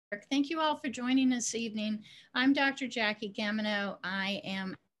Thank you all for joining us this evening. I'm Dr. Jackie Gamino. I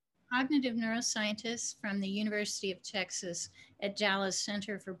am a cognitive neuroscientist from the University of Texas at Dallas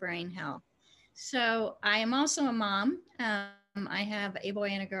Center for Brain Health. So I am also a mom. I have a boy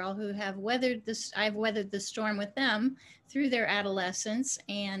and a girl who have weathered this. I've weathered the storm with them through their adolescence,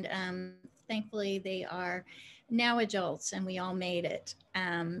 and thankfully they are now adults, and we all made it.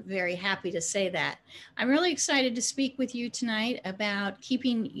 Very happy to say that. I'm really excited to speak with you tonight about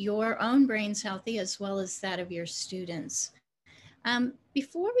keeping your own brains healthy as well as that of your students.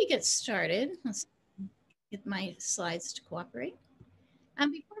 Before we get started, let's get my slides to cooperate.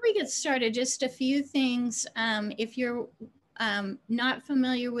 Before we get started, just a few things. If you're not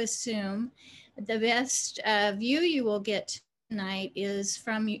familiar with Zoom, the best view you will get tonight is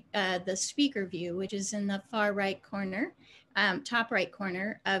from the speaker view, which is in the far right corner, top right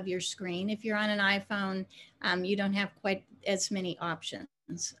corner of your screen. If you're on an iPhone, you don't have quite as many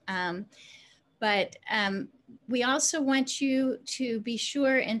options. But we also want you to be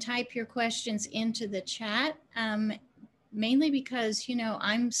sure and type your questions into the chat. Mainly because, you know,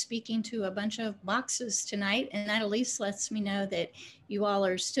 I'm speaking to a bunch of boxes tonight, and that at least lets me know that you all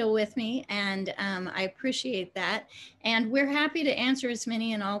are still with me, and I appreciate that. And we're happy to answer as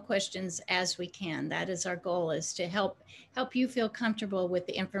many and all questions as we can. That is our goal, is to help you feel comfortable with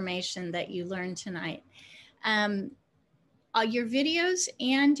the information that you learned tonight. Your videos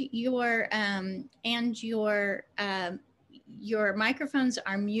and your microphones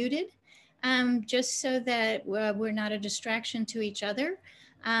are muted. Just so that we're not a distraction to each other.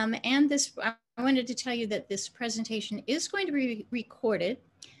 And this, I wanted to tell you that this presentation is going to be recorded.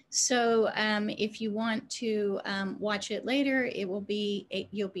 So if you want to watch it later, you'll be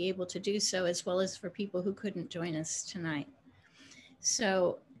able to do so, as well as for people who couldn't join us tonight.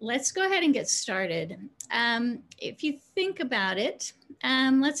 So let's go ahead and get started. If you think about it,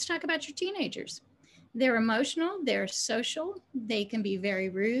 let's talk about your teenagers. They're emotional, they're social, they can be very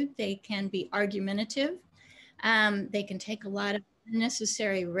rude, they can be argumentative, they can take a lot of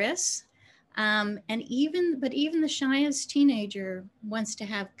unnecessary risks. But even the shyest teenager wants to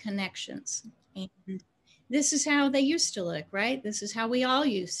have connections. And this is how they used to look, right? This is how we all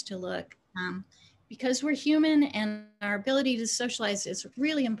used to look. Because we're human and our ability to socialize is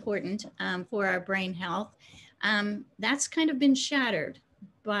really important for our brain health. That's kind of been shattered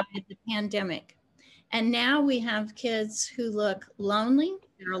by the pandemic. And now we have kids who look lonely,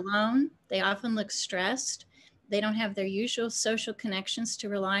 they're alone, they often look stressed, they don't have their usual social connections to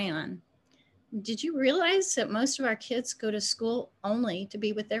rely on. Did you realize that most of our kids go to school only to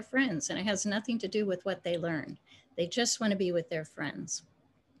be with their friends, and it has nothing to do with what they learned? They just want to be with their friends.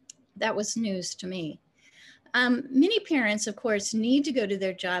 That was news to me. Many parents, of course, need to go to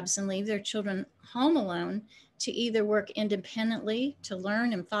their jobs and leave their children home alone to either work independently, to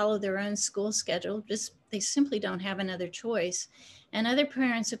learn and follow their own school schedule. Just they simply don't have another choice. And other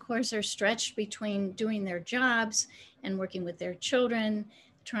parents, of course, are stretched between doing their jobs and working with their children,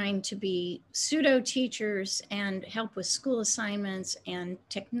 trying to be pseudo teachers and help with school assignments and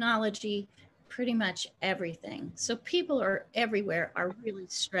technology, pretty much everything. So people are everywhere are really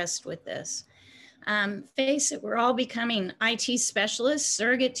stressed with this. Face it, we're all becoming IT specialists,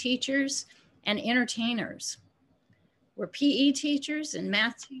 surrogate teachers, and entertainers. We're PE teachers and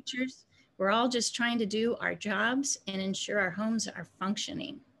math teachers. We're all just trying to do our jobs and ensure our homes are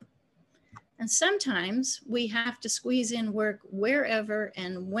functioning. And sometimes we have to squeeze in work wherever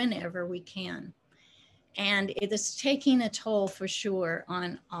and whenever we can. And it is taking a toll for sure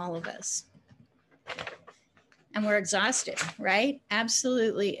on all of us. And we're exhausted, right?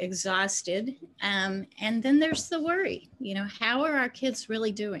 Absolutely exhausted. And then there's the worry, you know, how are our kids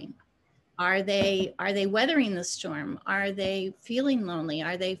really doing? Are they weathering the storm? Are they feeling lonely?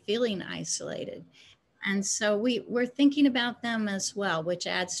 Are they feeling isolated? And so we're thinking about them as well, which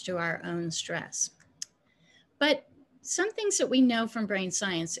adds to our own stress. But some things that we know from brain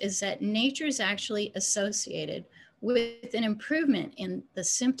science is that nature is actually associated with an improvement in the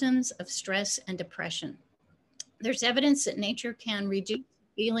symptoms of stress and depression. There's evidence that nature can reduce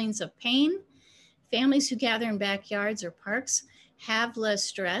feelings of pain. Families who gather in backyards or parks have less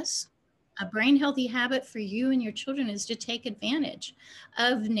stress. A brain healthy habit for you and your children is to take advantage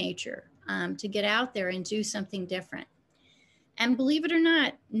of nature, to get out there and do something different. And believe it or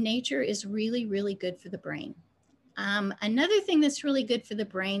not, nature is really, really good for the brain. Another thing that's really good for the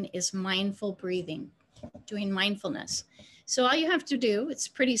brain is mindful breathing, doing mindfulness. So all you have to do, it's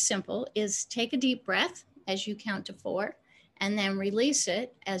pretty simple, is take a deep breath as you count to 4, and then release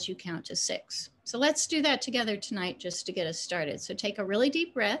it as you count to 6. So let's do that together tonight just to get us started. So take a really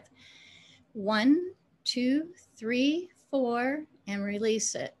deep breath. 1, 2, 3, 4, and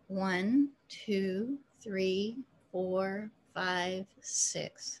release it. 1, 2, 3, 4, 5,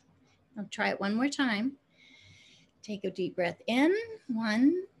 6. I'll try it one more time. Take a deep breath in.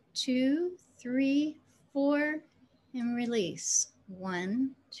 1, 2, 3, 4, and release.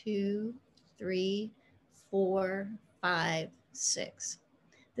 1, 2, 3, 4, 5, 6.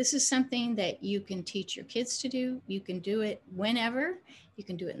 This is something that you can teach your kids to do. You can do it whenever. You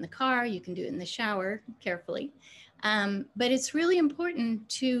can do it in the car. You can do it in the shower carefully. But it's really important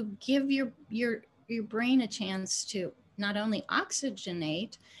to give your brain a chance to not only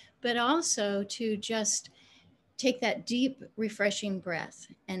oxygenate, but also to just take that deep, refreshing breath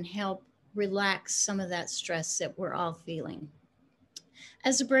and help relax some of that stress that we're all feeling.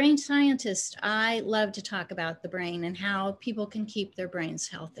 As a brain scientist, I love to talk about the brain and how people can keep their brains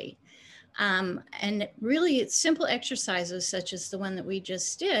healthy. And really, it's simple exercises such as the one that we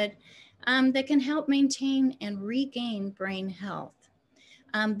just did that can help maintain and regain brain health.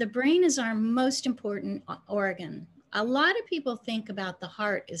 The brain is our most important organ. A lot of people think about the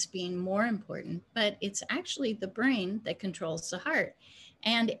heart as being more important, but it's actually the brain that controls the heart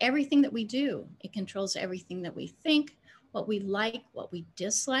and everything that we do. It controls everything that we think, what we like, what we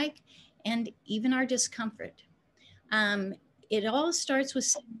dislike, and even our discomfort. It all starts with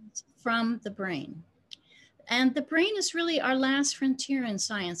signals from the brain. And the brain is really our last frontier in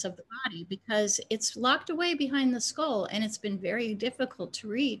science of the body because it's locked away behind the skull and it's been very difficult to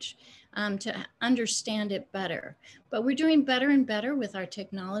reach to understand it better. But we're doing better and better with our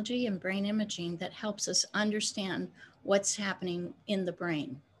technology and brain imaging that helps us understand what's happening in the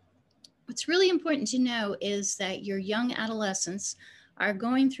brain. What's really important to know is that your young adolescents are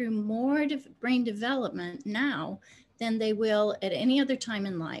going through more brain development now than they will at any other time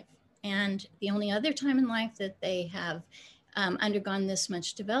in life. And the only other time in life that they have undergone this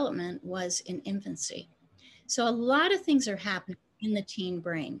much development was in infancy. So a lot of things are happening in the teen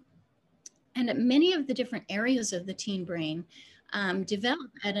brain. And many of the different areas of the teen brain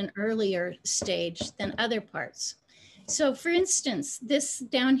develop at an earlier stage than other parts. So for instance, this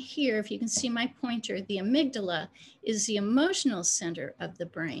down here, if you can see my pointer, the amygdala is the emotional center of the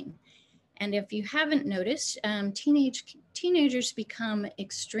brain. And if you haven't noticed, teenagers become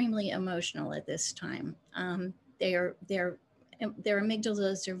extremely emotional at this time. Their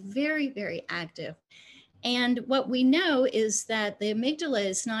amygdalas are very, very active. And what we know is that the amygdala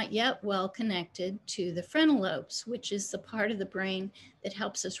is not yet well connected to the frontal lobes, which is the part of the brain that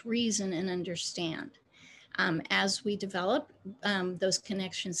helps us reason and understand. As we develop, those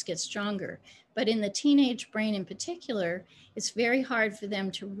connections get stronger. But in the teenage brain in particular, it's very hard for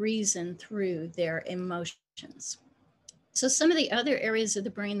them to reason through their emotions. So some of the other areas of the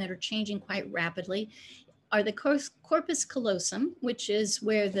brain that are changing quite rapidly are the corpus callosum, which is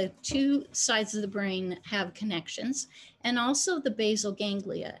where the two sides of the brain have connections, and also the basal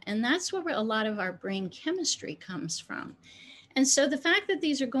ganglia. And that's where a lot of our brain chemistry comes from. And so the fact that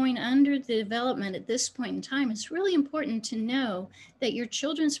these are going under the development at this point in time, is really important to know that your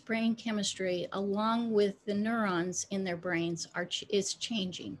children's brain chemistry, along with the neurons in their brains, is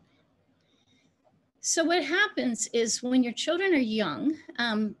changing. So what happens is when your children are young,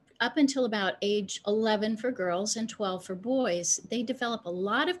 up until about age 11 for girls and 12 for boys, they develop a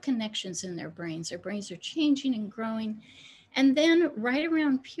lot of connections in their brains. Their brains are changing and growing. And then right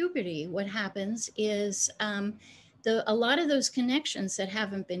around puberty, what happens is a lot of those connections that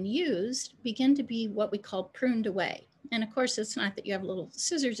haven't been used begin to be what we call pruned away. And of course, it's not that you have little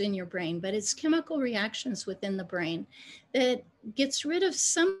scissors in your brain, but it's chemical reactions within the brain that gets rid of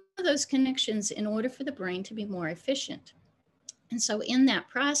some of those connections in order for the brain to be more efficient. And so in that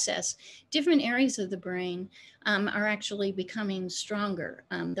process, different areas of the brain are actually becoming stronger.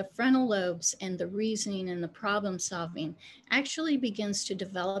 The frontal lobes and the reasoning and the problem solving actually begins to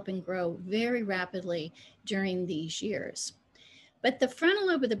develop and grow very rapidly during these years. But the frontal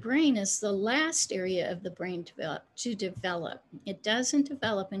lobe of the brain is the last area of the brain to develop. It doesn't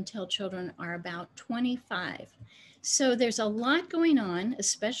develop until children are about 25. So there's a lot going on,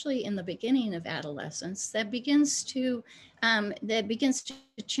 especially in the beginning of adolescence, that begins to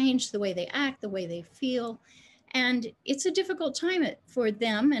change the way they act, the way they feel. And it's a difficult time for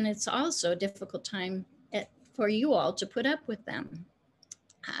them, and it's also a difficult time for you all to put up with them.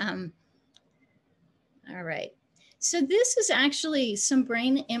 All right. So this is actually some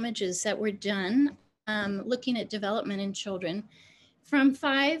brain images that were done looking at development in children from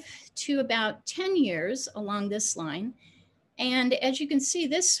 5 to about 10 years along this line. And as you can see,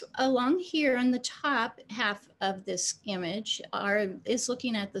 this along here on the top half of this image is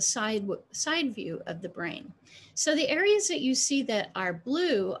looking at the side view of the brain. So the areas that you see that are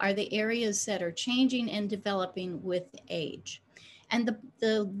blue are the areas that are changing and developing with age. And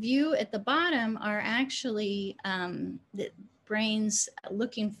the view at the bottom are actually the brains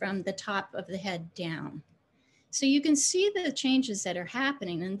looking from the top of the head down. So you can see the changes that are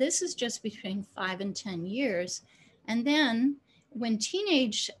happening. And this is just between 5 and 10 years. And then when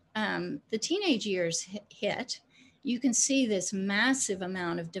the teenage years hit, you can see this massive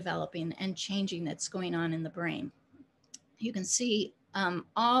amount of developing and changing that's going on in the brain. You can see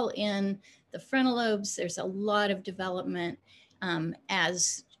all in the frontal lobes, there's a lot of development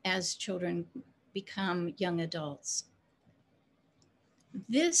as children become young adults.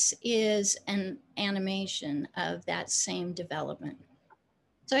 This is an animation of that same development.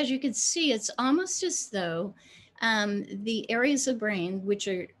 So as you can see, it's almost as though the areas of brain, which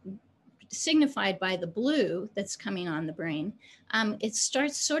are signified by the blue that's coming on the brain, it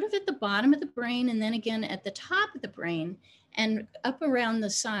starts sort of at the bottom of the brain and then again at the top of the brain and up around the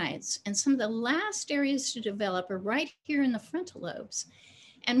sides. And some of the last areas to develop are right here in the frontal lobes.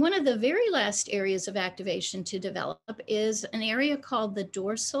 And one of the very last areas of activation to develop is an area called the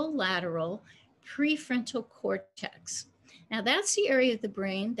dorsolateral prefrontal cortex. Now that's the area of the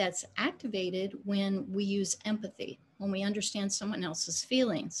brain that's activated when we use empathy, when we understand someone else's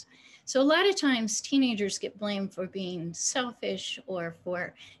feelings. So a lot of times teenagers get blamed for being selfish or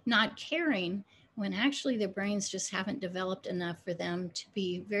for not caring, when actually their brains just haven't developed enough for them to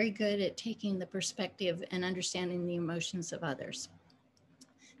be very good at taking the perspective and understanding the emotions of others.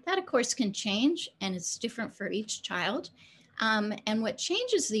 That, of course, can change, and it's different for each child. And what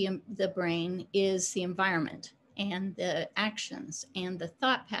changes the brain is the environment and the actions and the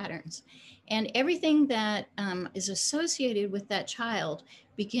thought patterns. And everything that is associated with that child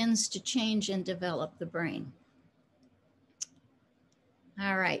begins to change and develop the brain.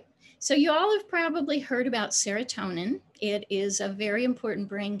 All right. So you all have probably heard about serotonin. It is a very important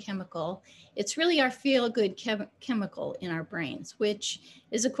brain chemical. It's really our feel-good chemical in our brains, which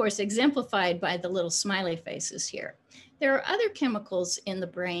is, of course, exemplified by the little smiley faces here. There are other chemicals in the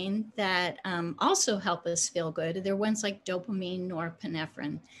brain that also help us feel good. They're ones like dopamine,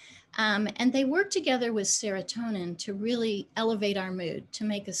 norepinephrine. And they work together with serotonin to really elevate our mood, to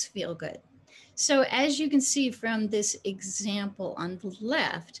make us feel good. So as you can see from this example on the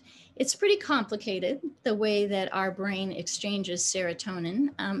left, it's pretty complicated, the way that our brain exchanges serotonin.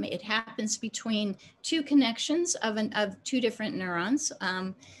 It happens between two connections of two different neurons.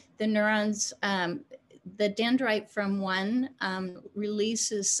 The neurons, the dendrite from one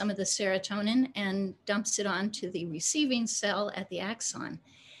releases some of the serotonin and dumps it onto the receiving cell at the axon.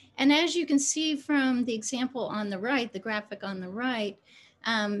 And as you can see from the example on the right, the graphic on the right,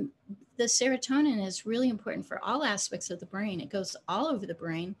 the serotonin is really important for all aspects of the brain. It goes all over the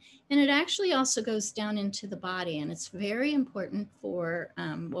brain, and it actually also goes down into the body. And it's very important for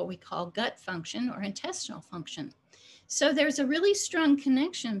what we call gut function or intestinal function. So there's a really strong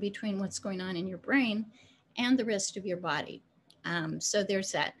connection between what's going on in your brain and the rest of your body. So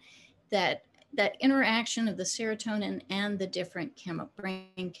there's that interaction of the serotonin and the different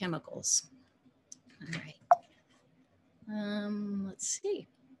brain chemicals. All right. Let's see.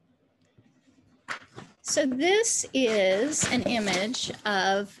 So this is an image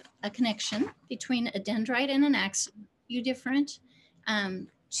of a connection between a dendrite and an axon, two different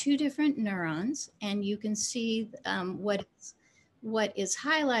neurons, and you can see what is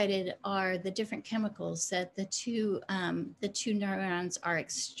highlighted are the different chemicals that the two neurons are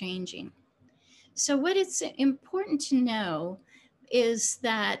exchanging. So what it's important to know is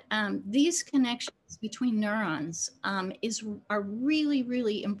that these connections between neurons are really,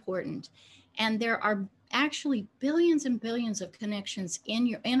 really important. And there are actually billions and billions of connections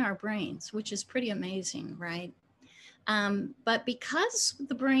in our brains, which is pretty amazing, right? But because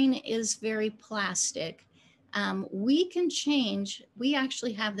the brain is very plastic, we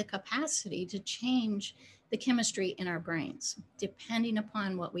actually have the capacity to change the chemistry in our brains, depending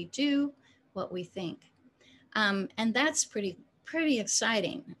upon what we do, what we think. And that's pretty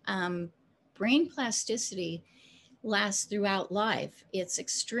exciting. Brain plasticity lasts throughout life. It's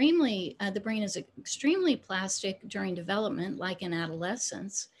the brain is extremely plastic during development, like in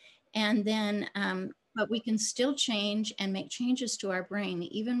adolescence. And then, but we can still change and make changes to our brain,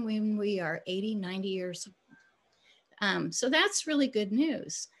 even when we are 80, 90 years old. So that's really good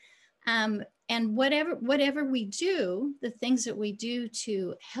news. And whatever we do, the things that we do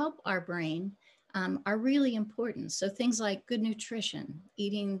to help our brain are really important. So things like good nutrition,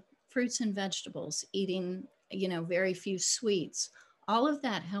 eating fruits and vegetables, eating very few sweets, all of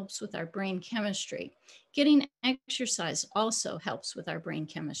that helps with our brain chemistry. Getting exercise also helps with our brain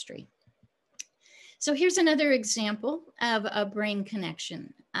chemistry. So here's another example of a brain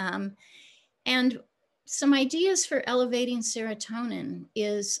connection. And some ideas for elevating serotonin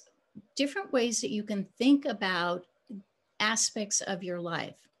is different ways that you can think about aspects of your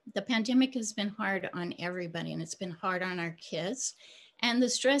life. The pandemic has been hard on everybody, and it's been hard on our kids. And the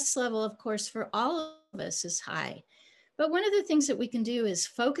stress level, of course, for all of us is high. But one of the things that we can do is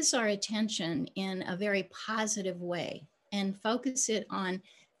focus our attention in a very positive way and focus it on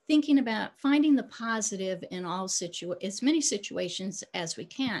thinking about finding the positive in as many situations as we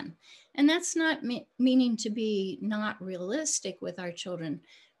can. And that's not meaning to be not realistic with our children,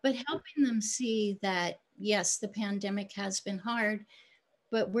 but helping them see that, yes, the pandemic has been hard,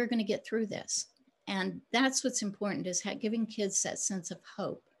 but we're going to get through this. And that's what's important, is giving kids that sense of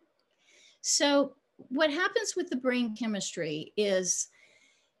hope. So what happens with the brain chemistry is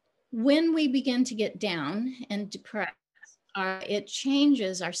when we begin to get down and depressed, it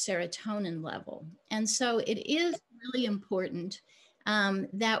changes our serotonin level. And so it is really important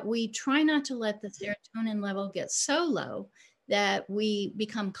that we try not to let the serotonin level get so low that we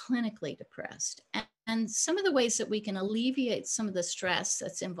become clinically depressed. And some of the ways that we can alleviate some of the stress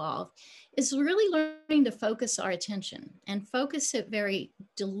that's involved is really learning to focus our attention and focus it very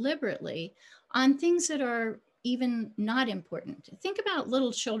deliberately on things that are even not important. Think about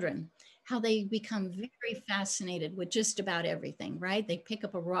little children, how they become very fascinated with just about everything, right? They pick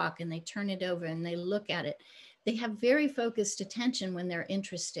up a rock and they turn it over and they look at it. They have very focused attention when they're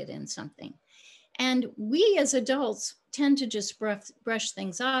interested in something. And we as adults tend to just brush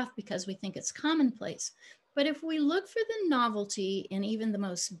things off because we think it's commonplace. But if we look for the novelty in even the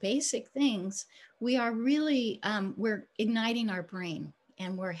most basic things, we are really, we're igniting our brain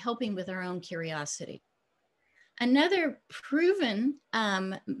and we're helping with our own curiosity. Another proven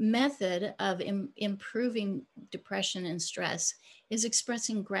method of improving depression and stress is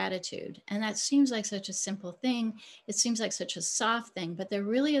expressing gratitude. And that seems like such a simple thing. It seems like such a soft thing, but there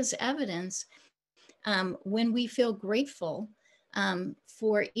really is evidence when we feel grateful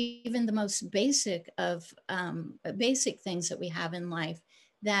for even the most basic of basic things that we have in life,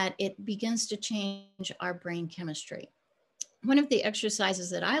 that it begins to change our brain chemistry. One of the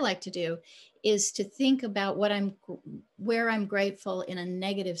exercises that I like to do is to think about where I'm grateful in a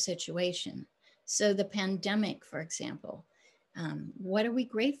negative situation. So the pandemic, for example, what are we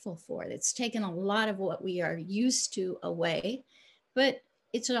grateful for? It's taken a lot of what we are used to away, but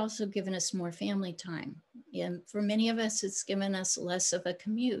it's also given us more family time. And for many of us, it's given us less of a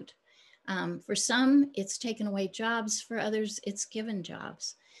commute. For some, it's taken away jobs. For others, it's given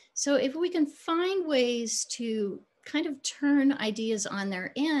jobs. So if we can find ways to kind of turn ideas on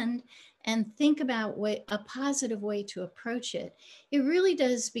their end and think about a positive way to approach it, it really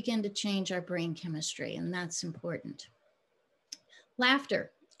does begin to change our brain chemistry, and that's important.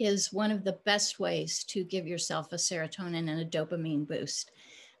 Laughter is one of the best ways to give yourself a serotonin and a dopamine boost.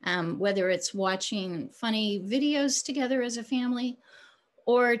 Whether it's watching funny videos together as a family,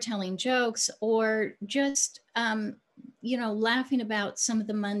 or telling jokes, or just laughing about some of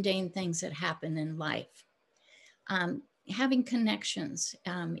the mundane things that happen in life. Having connections,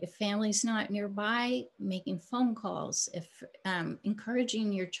 if family's not nearby, making phone calls, if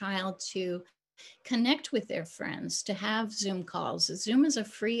encouraging your child to connect with their friends, to have Zoom calls. Zoom is a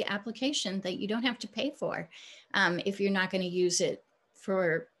free application that you don't have to pay for if you're not going to use it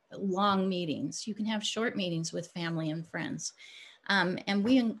for long meetings. You can have short meetings with family and friends. And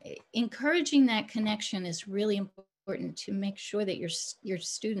encouraging that connection is really important to make sure that your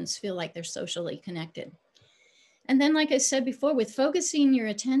students feel like they're socially connected. And then, like I said before, with focusing your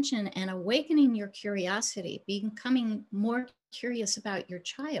attention and awakening your curiosity, becoming more curious about your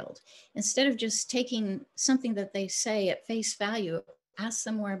child, instead of just taking something that they say at face value, ask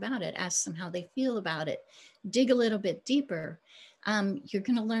them more about it, ask them how they feel about it, dig a little bit deeper. You're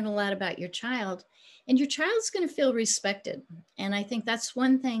going to learn a lot about your child, and your child's going to feel respected. And I think that's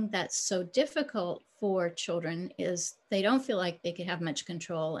one thing that's so difficult for children, is they don't feel like they can have much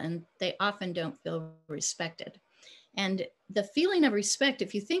control, and they often don't feel respected. And the feeling of respect,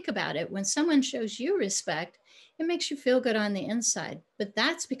 if you think about it, when someone shows you respect, it makes you feel good on the inside. But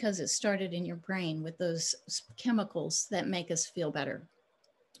that's because it started in your brain with those chemicals that make us feel better.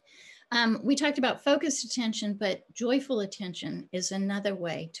 We talked about focused attention, but joyful attention is another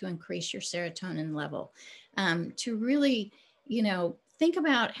way to increase your serotonin level. To really, think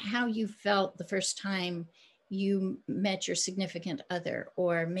about how you felt the first time you met your significant other,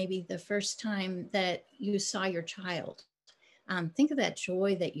 or maybe the first time that you saw your child. Think of that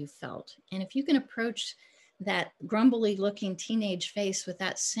joy that you felt. And if you can approach that grumbly looking teenage face with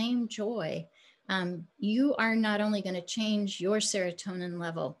that same joy, you are not only going to change your serotonin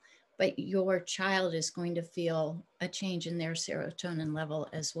level, but your child is going to feel a change in their serotonin level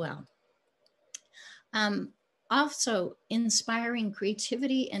as well. Also, inspiring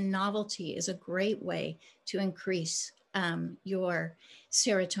creativity and novelty is a great way to increase your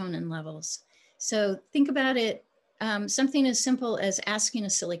serotonin levels. So think about it, something as simple as asking a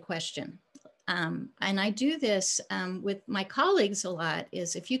silly question. And I do this with my colleagues a lot,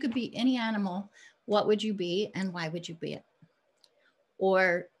 is if you could be any animal, what would you be and why would you be it?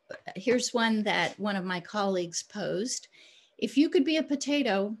 Or here's one that one of my colleagues posed. If you could be a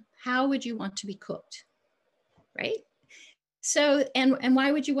potato, how would you want to be cooked? Right? So, and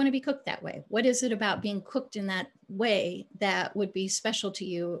why would you want to be cooked that way? What is it about being cooked in that way that would be special to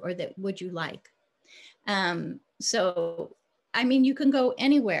you or that would you like? So, I mean, you can go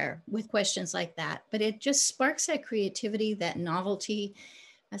anywhere with questions like that, but it just sparks that creativity, that novelty,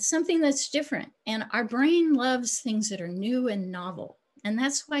 something that's different. And our brain loves things that are new and novel. And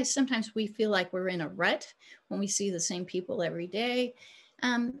that's why sometimes we feel like we're in a rut when we see the same people every day.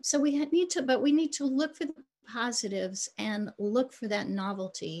 So we need to look for the positives and look for that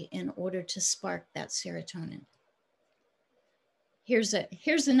novelty in order to spark that serotonin. Here's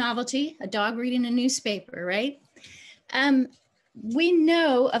a novelty, a dog reading a newspaper, right? We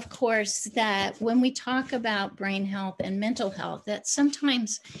know, of course, that when we talk about brain health and mental health, that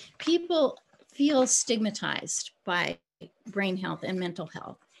sometimes people feel stigmatized by brain health and mental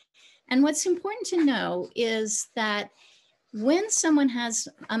health. And what's important to know is that when someone has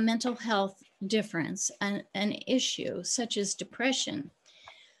a mental health difference, an issue such as depression,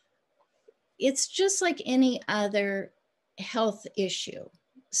 it's just like any other health issue.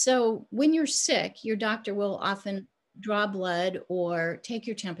 So when you're sick, your doctor will often draw blood or take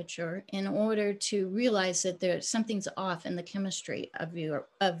your temperature in order to realize that something's off in the chemistry of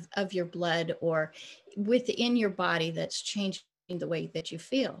your blood or within your body that's changing the way that you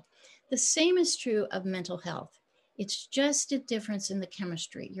feel. The same is true of mental health. It's just a difference in the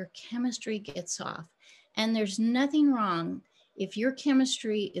chemistry. Your chemistry gets off, and there's nothing wrong if your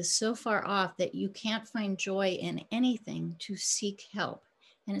chemistry is so far off that you can't find joy in anything, to seek help.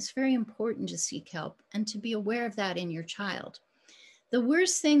 And it's very important to seek help and to be aware of that in your child. The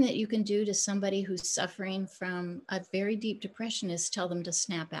worst thing that you can do to somebody who's suffering from a very deep depression is tell them to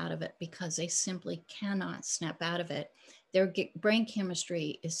snap out of it, because they simply cannot snap out of it. Their brain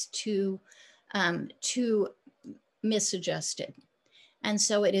chemistry is too misadjusted. And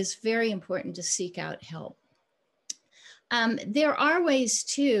so it is very important to seek out help. There are ways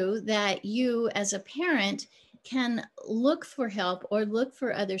too that you as a parent can look for help or look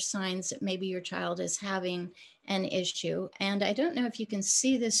for other signs that maybe your child is having an issue. And I don't know if you can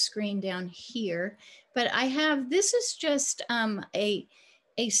see this screen down here, but this is just a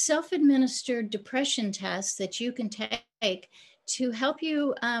self-administered depression test that you can take to help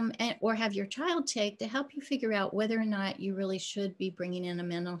you or have your child take to help you figure out whether or not you really should be bringing in a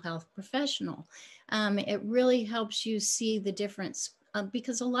mental health professional. It really helps you see the difference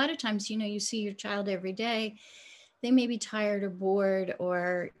because a lot of times, you see your child every day, they may be tired or bored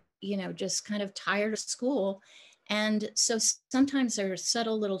or, just kind of tired of school. And so sometimes there are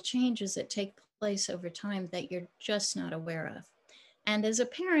subtle little changes that take place over time that you're just not aware of. And as a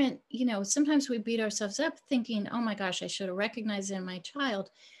parent, sometimes we beat ourselves up thinking, oh my gosh, I should have recognized it in my child.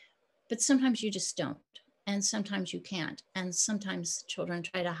 But sometimes you just don't. And sometimes you can't. And sometimes children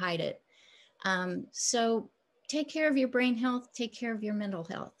try to hide it. So take care of your brain health, take care of your mental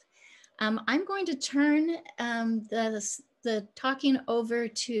health. I'm going to turn the talking over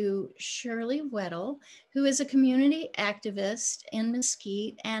to Shirley Weddle, who is a community activist in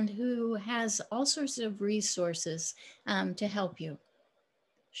Mesquite and who has all sorts of resources to help you.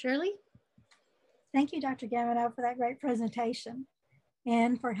 Shirley? Thank you, Dr. Gamino, for that great presentation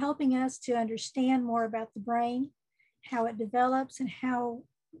and for helping us to understand more about the brain, how it develops, and how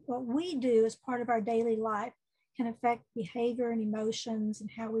what we do as part of our daily life can affect behavior and emotions and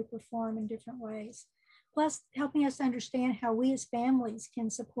how we perform in different ways. Plus, helping us understand how we as families can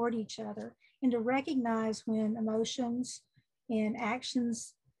support each other and to recognize when emotions and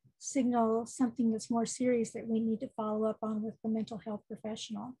actions signal something that's more serious that we need to follow up on with the mental health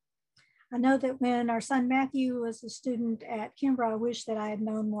professional. I know that when our son Matthew was a student at Kimbrough, I wish that I had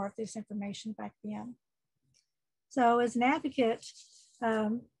known more of this information back then. So as an advocate,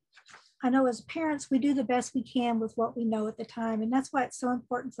 I know as parents, we do the best we can with what we know at the time. And that's why it's so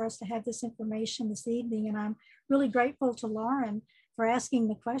important for us to have this information this evening. And I'm really grateful to Lauren for asking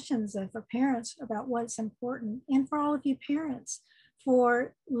the questions of our parents about what's important, and for all of you parents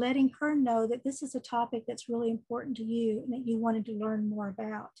for letting her know that this is a topic that's really important to you and that you wanted to learn more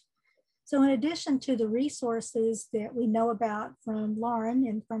about. So in addition to the resources that we know about from Lauren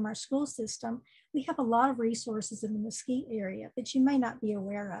and from our school system, we have a lot of resources in the Mesquite area that you may not be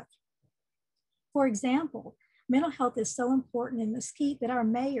aware of. For example, mental health is so important in Mesquite that our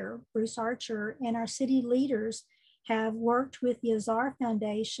mayor, Bruce Archer, and our city leaders have worked with the Azar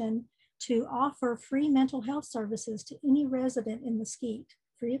Foundation to offer free mental health services to any resident in Mesquite,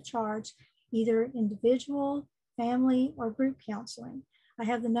 free of charge, either individual, family, or group counseling. I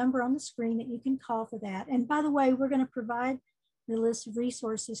have the number on the screen that you can call for that. And by the way, we're going to provide the list of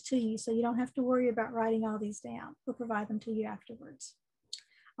resources to you, so you don't have to worry about writing all these down. We'll provide them to you afterwards.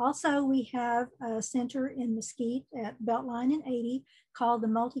 Also, we have a center in Mesquite at Beltline and 80 called the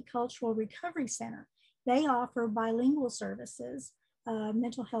Multicultural Recovery Center. They offer bilingual services,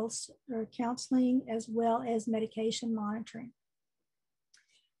 mental health counseling, as well as medication monitoring.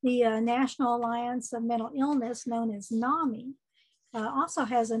 The National Alliance of Mental Illness, known as NAMI, also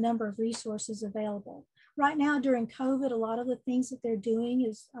has a number of resources available. Right now during COVID, a lot of the things that they're doing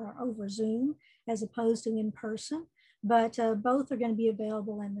is over Zoom as opposed to in person, but both are going to be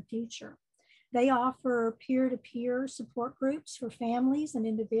available in the future. They offer peer-to-peer support groups for families and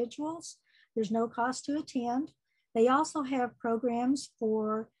individuals. There's no cost to attend. They also have programs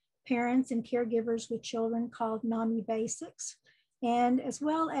for parents and caregivers with children called NAMI Basics, and as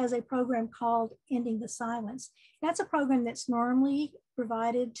well as a program called Ending the Silence. That's a program that's normally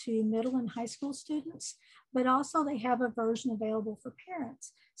provided to middle and high school students, but also they have a version available for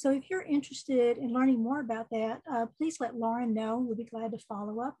parents. So if you're interested in learning more about that, please let Lauren know. We'll be glad to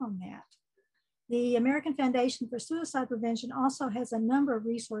follow up on that. The American Foundation for Suicide Prevention also has a number of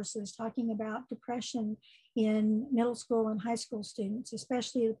resources talking about depression in middle school and high school students,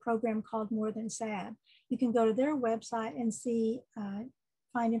 especially a program called More Than Sad. You can go to their website and see,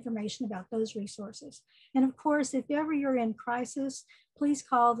 find information about those resources. And of course, if ever you're in crisis, please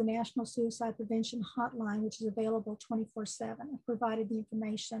call the National Suicide Prevention Hotline, which is available 24/7. I've provided the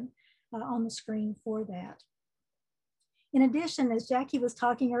information on the screen for that. In addition, as Jackie was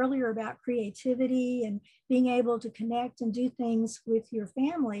talking earlier about creativity and being able to connect and do things with your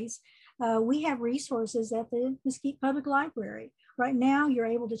families, we have resources at the Mesquite Public Library. Right now, you're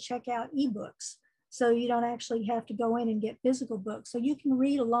able to check out ebooks, so you don't actually have to go in and get physical books. So you can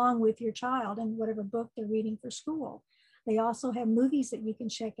read along with your child in whatever book they're reading for school. They also have movies that you can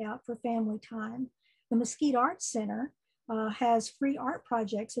check out for family time. The Mesquite Arts Center has free art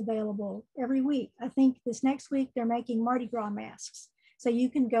projects available every week. I think this next week they're making Mardi Gras masks. So you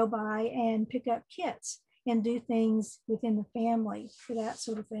can go by and pick up kits and do things within the family for that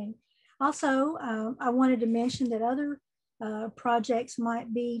sort of thing. Also, I wanted to mention that other projects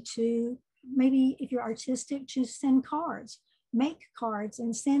might be to, maybe if you're artistic, to send cards. Make cards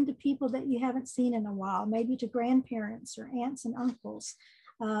and send to people that you haven't seen in a while, maybe to grandparents or aunts and uncles.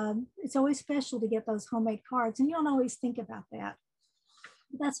 It's always special to get those homemade cards, and you don't always think about that.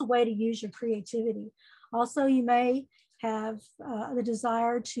 That's a way to use your creativity. Also, you may have the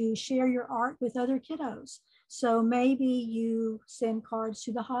desire to share your art with other kiddos. So maybe you send cards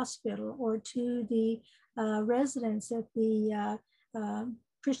to the hospital or to the residents at the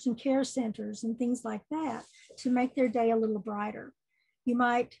Christian care centers and things like that to make their day a little brighter. You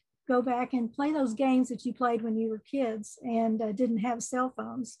might go back and play those games that you played when you were kids and didn't have cell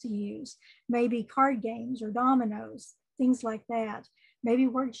phones to use. Maybe card games or dominoes, things like that. Maybe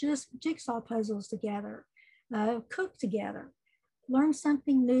work just jigsaw puzzles together, cook together, learn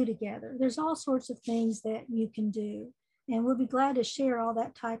something new together. There's all sorts of things that you can do. And we'll be glad to share all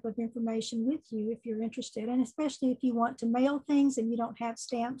that type of information with you if you're interested. And especially if you want to mail things and you don't have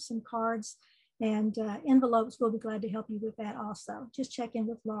stamps and cards and envelopes, we'll be glad to help you with that also. Just check in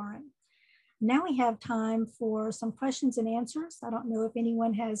with Lauren. Now we have time for some questions and answers. I don't know if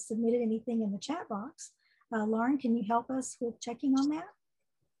anyone has submitted anything in the chat box. Lauren, can you help us with checking on that?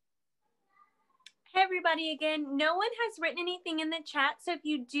 Hey everybody again, no one has written anything in the chat, so if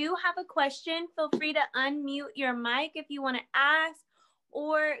you do have a question, feel free to unmute your mic if you want to ask,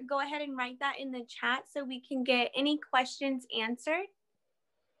 or go ahead and write that in the chat so we can get any questions answered.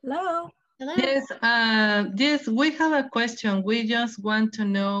 Hello. Hello. Yes, we have a question. We just want to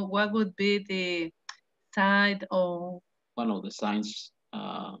know what would be the side of one of the signs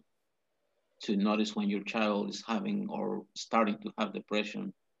to notice when your child is having or starting to have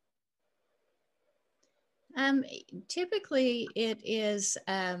depression. Typically, it is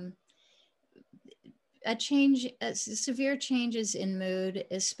a change, severe changes in mood,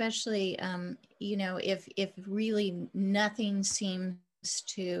 especially, you know, if really nothing seems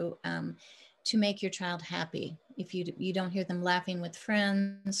to make your child happy. If you don't hear them laughing with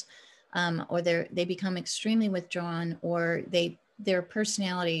friends, or they become extremely withdrawn, or their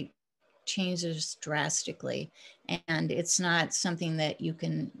personality changes drastically, and it's not something that you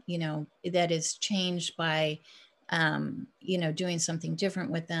can, you know, that is changed by, you know, doing something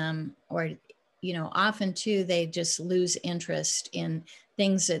different with them, or you know, often too, they just lose interest in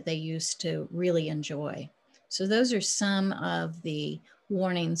things that they used to really enjoy. So those are some of the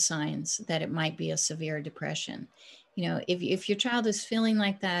warning signs that it might be a severe depression. You know, if your child is feeling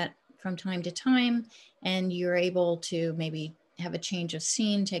like that from time to time, and you're able to maybe have a change of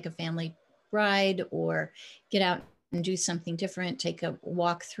scene, take a family ride, or get out and do something different, take a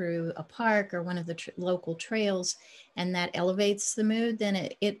walk through a park or one of the local trails, and that elevates the mood, then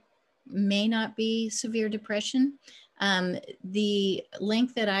it may not be severe depression. The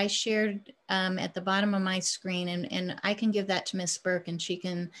link that I shared at the bottom of my screen, and I can give that to Miss Burke and she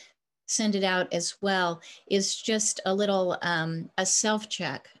can send it out as well, is just a little a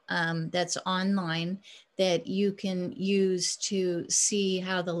self-check that's online that you can use to see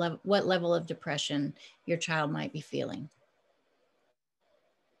how what level of depression your child might be feeling.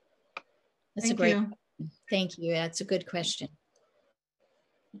 That's a great question. Thank you. That's a good question.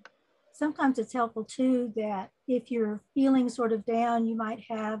 Sometimes it's helpful too that if you're feeling sort of down, you might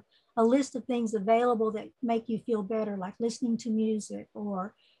have a list of things available that make you feel better, like listening to music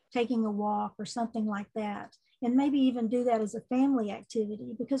or taking a walk or something like that. And maybe even do that as a family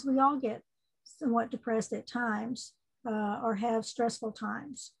activity, because we all get somewhat depressed at times or have stressful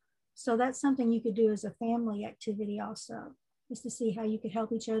times. So that's something you could do as a family activity also, is to see how you could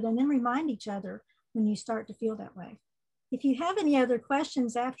help each other and then remind each other when you start to feel that way. If you have any other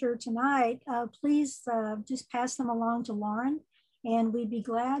questions after tonight, please just pass them along to Lauren, and we'd be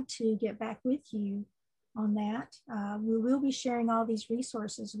glad to get back with you on that. We will be sharing all these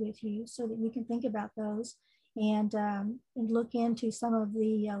resources with you so that you can think about those and look into some of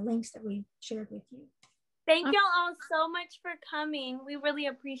the links that we shared with you. Thank y'all all so much for coming. We really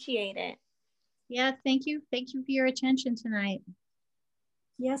appreciate it. Yeah, thank you. Thank you for your attention tonight.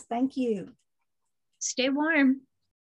 Yes, thank you. Stay warm.